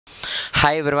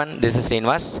Hi everyone, this is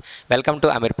Srinivas. Welcome to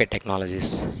Ameerpet Technologies.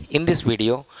 In this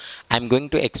video, I'm going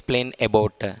to explain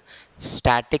about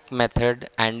static method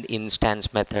and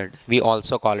instance method. We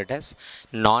also call it as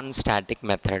non-static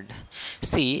method.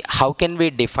 See, how can we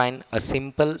define a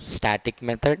simple static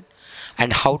method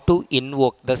and how to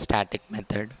invoke the static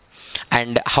method,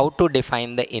 and how to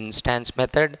define the instance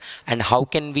method and how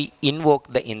can we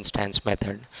invoke the instance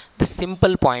method. The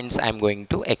simple points I'm going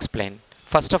to explain.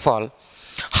 First of all,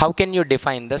 how can you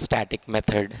define the static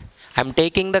method? I'm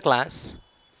taking the class,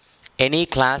 any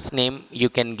class name you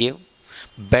can give.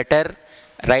 Better,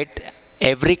 right?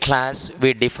 Every class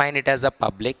we define it as a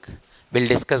public. We'll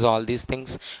discuss all these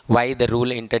things, why the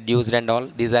rule introduced and all.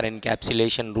 These are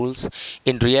encapsulation rules.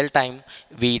 In real time,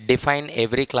 we define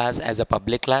every class as a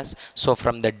public class. So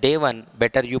from the day one,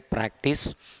 better you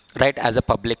practice, right, as a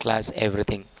public class,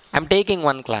 everything. I'm taking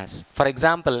one class. For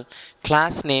example,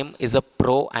 class name is a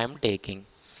pro I'm taking.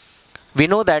 We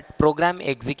know that program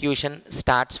execution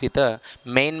starts with a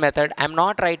main method. I'm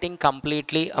not writing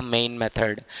completely a main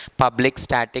method. Public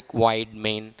static void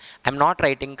main. I'm not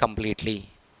writing completely,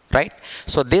 right?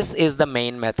 So this is the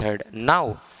main method.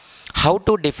 Now, how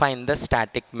to define the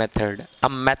static method? A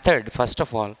method, first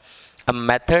of all, a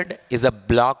method is a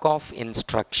block of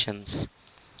instructions.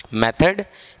 Method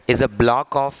is a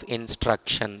block of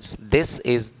instructions. This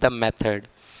is the method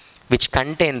which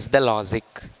contains the logic,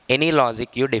 any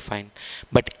logic you define.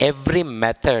 But every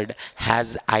method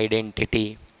has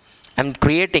identity. I'm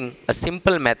creating a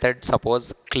simple method,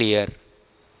 suppose clear.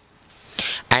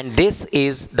 And this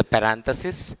is the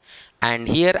parenthesis. And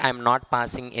here I'm not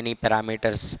passing any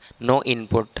parameters, no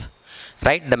input.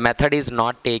 Right? The method is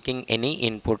not taking any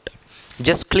input.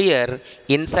 Just clear.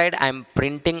 Inside I'm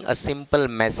printing a simple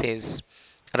message.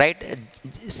 Right?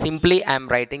 Simply I'm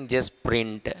writing just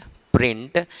print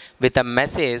with a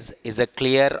message is a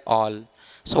clear all.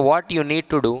 So what you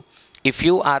need to do, if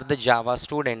you are the Java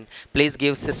student, please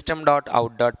give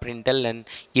system.out.println.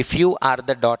 If you are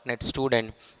the .NET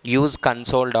student, use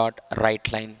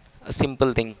console.writeline. A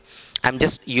simple thing. I'm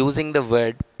just using the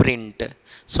word print.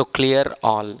 So clear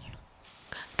all.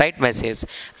 Right message.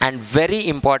 And very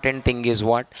important thing is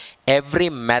what? Every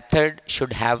method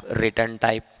should have return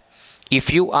type.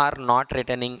 If you are not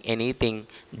returning anything,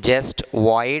 just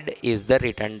void is the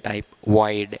return type,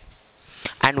 void.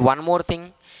 And one more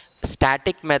thing,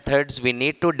 static methods we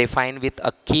need to define with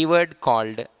a keyword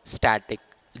called static.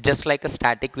 Just like a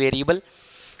static variable,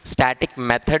 static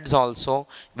methods also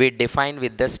we define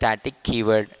with the static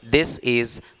keyword. This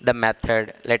is the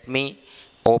method. Let me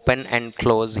open and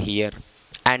close here.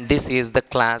 And this is the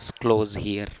class close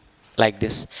here, like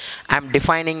this. I'm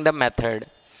defining the method.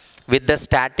 With the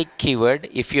static keyword,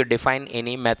 if you define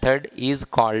any method, is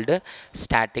called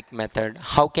static method.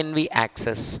 How can we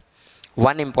access?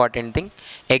 One important thing,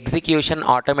 execution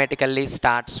automatically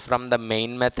starts from the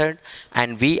main method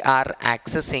and we are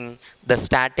accessing the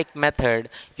static method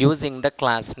using the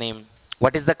class name.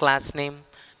 What is the class name?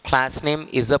 Class name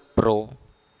is a pro.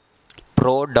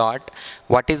 Pro dot.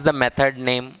 What is the method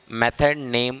name? Method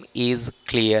name is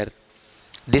clear.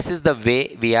 This is the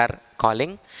way we are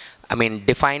calling.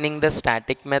 Defining the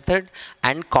static method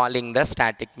and calling the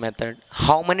static method.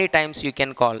 How many times you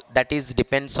can call? That is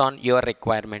depends on your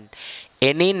requirement.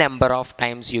 Any number of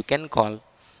times you can call.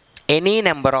 Any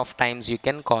number of times you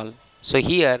can call. So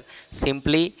here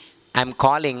simply I'm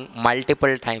calling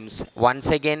multiple times. Once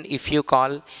again if you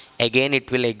call, again it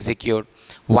will execute.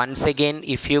 Once again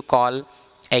if you call,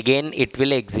 again it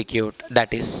will execute.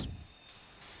 That is.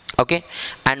 Okay.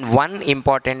 And one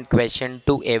important question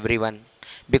to everyone.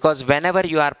 Because whenever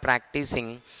you are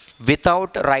practicing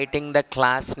without writing the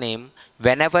class name,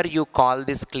 whenever you call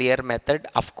this clear method,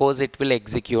 of course it will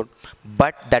execute,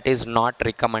 but that is not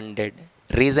recommended.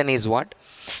 Reason is what?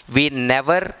 We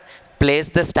never place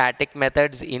the static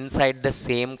methods inside the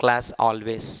same class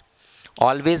always.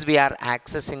 Always we are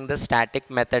accessing the static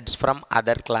methods from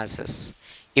other classes.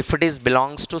 If it is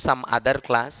belongs to some other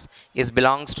class, is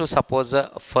belongs to suppose a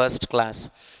first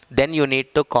class, then you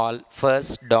need to call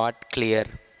first dot clear.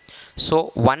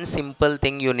 So one simple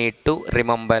thing you need to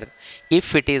remember,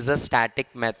 if it is a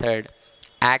static method,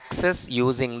 access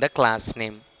using the class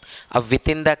name.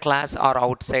 Within the class or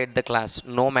outside the class,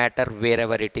 no matter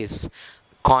wherever it is.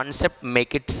 Concept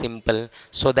make it simple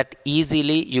so that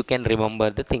easily you can remember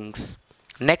the things.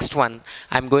 Next one,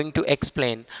 I'm going to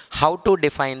explain how to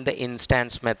define the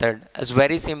instance method. It's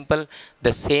very simple.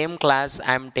 The same class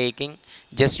I'm taking,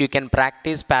 just you can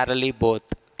practice parallelly both.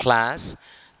 Class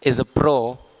is a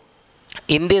pro.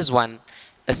 In this one,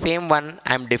 the same one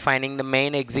I'm defining the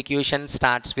main execution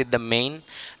starts with the main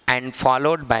and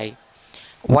followed by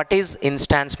What is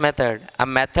instance method? A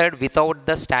method without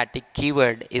the static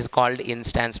keyword is called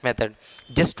instance method.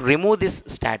 Just remove this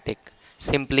static.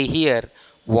 Simply here,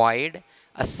 void,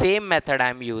 a same method I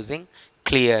am using,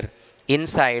 clear.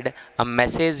 Inside a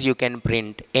message you can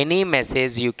print. Any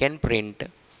message you can print.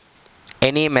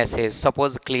 Any message.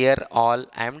 Suppose clear all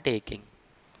I am taking.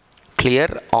 Clear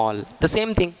all. The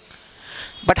same thing.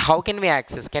 But how can we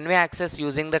access? Can we access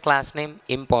using the class name?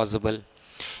 Impossible.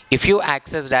 If you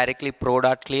access directly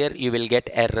pro.clear, you will get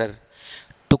error.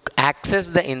 To access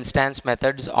the instance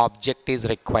methods, object is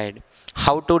required.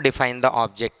 How to define the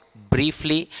object?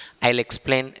 Briefly, I'll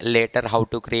explain later how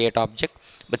to create object,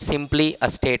 but simply a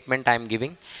statement I'm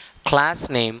giving. Class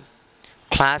name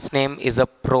is a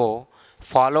pro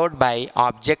followed by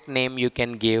object name you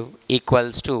can give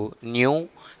equals to new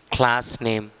class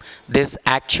name. This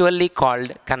actually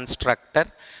called constructor,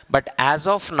 but as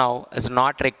of now is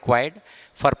not required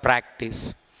for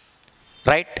practice.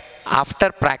 Right?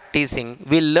 After practicing,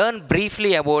 we'll learn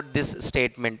briefly about this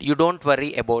statement. You don't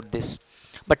worry about this.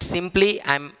 But simply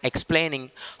I'm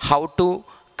explaining how to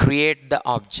create the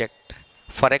object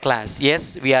for a class.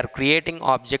 Yes, we are creating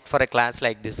object for a class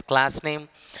like this. Class name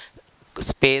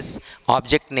space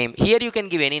object name. Here you can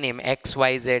give any name, X,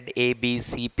 Y, Z, A, B,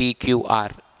 C, P, Q,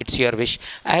 R. It's your wish.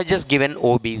 I have just given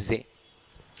OBJ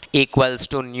equals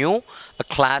to new a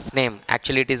class name.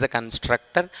 Actually it is a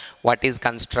constructor. What is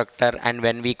constructor and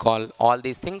when we call, all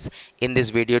these things in this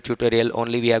video tutorial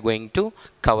only we are going to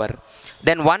cover.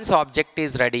 Then once object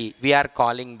is ready, we are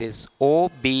calling this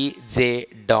obj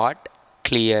dot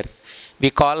clear. We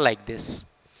call like this.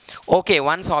 Okay,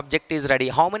 once object is ready,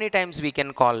 how many times we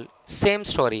can call? Same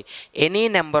story. Any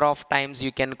number of times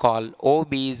you can call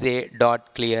obj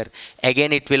dot clear.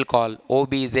 Again it will call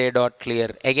obj dot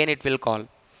clear. Again it will call.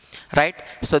 Right?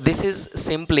 So this is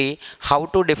simply how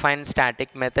to define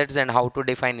static methods and how to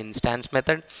define instance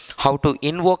method, how to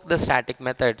invoke the static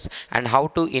methods and how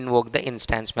to invoke the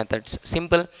instance methods.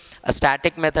 Simple. A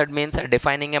static method means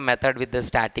defining a method with the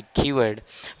static keyword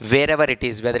wherever it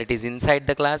is, whether it is inside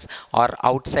the class or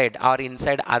outside or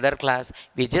inside other class,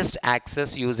 we just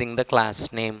access using the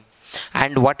class name.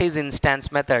 And what is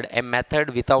instance method? A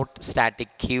method without static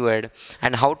keyword.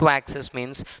 And how to access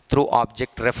means through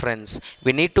object reference.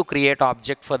 We need to create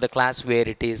object for the class where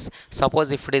it is.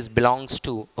 Suppose if it is belongs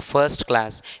to a first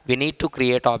class, we need to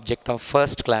create object of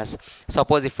first class.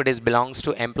 Suppose if it is belongs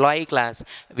to employee class,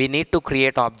 we need to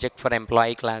create object for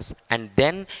employee class, and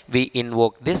then we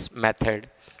invoke this method.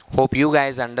 Hope you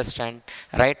guys understand,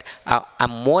 right?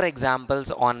 More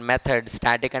examples on methods,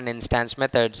 static and instance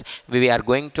methods, we are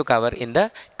going to cover in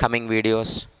the coming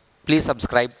videos. Please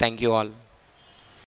subscribe. Thank you all.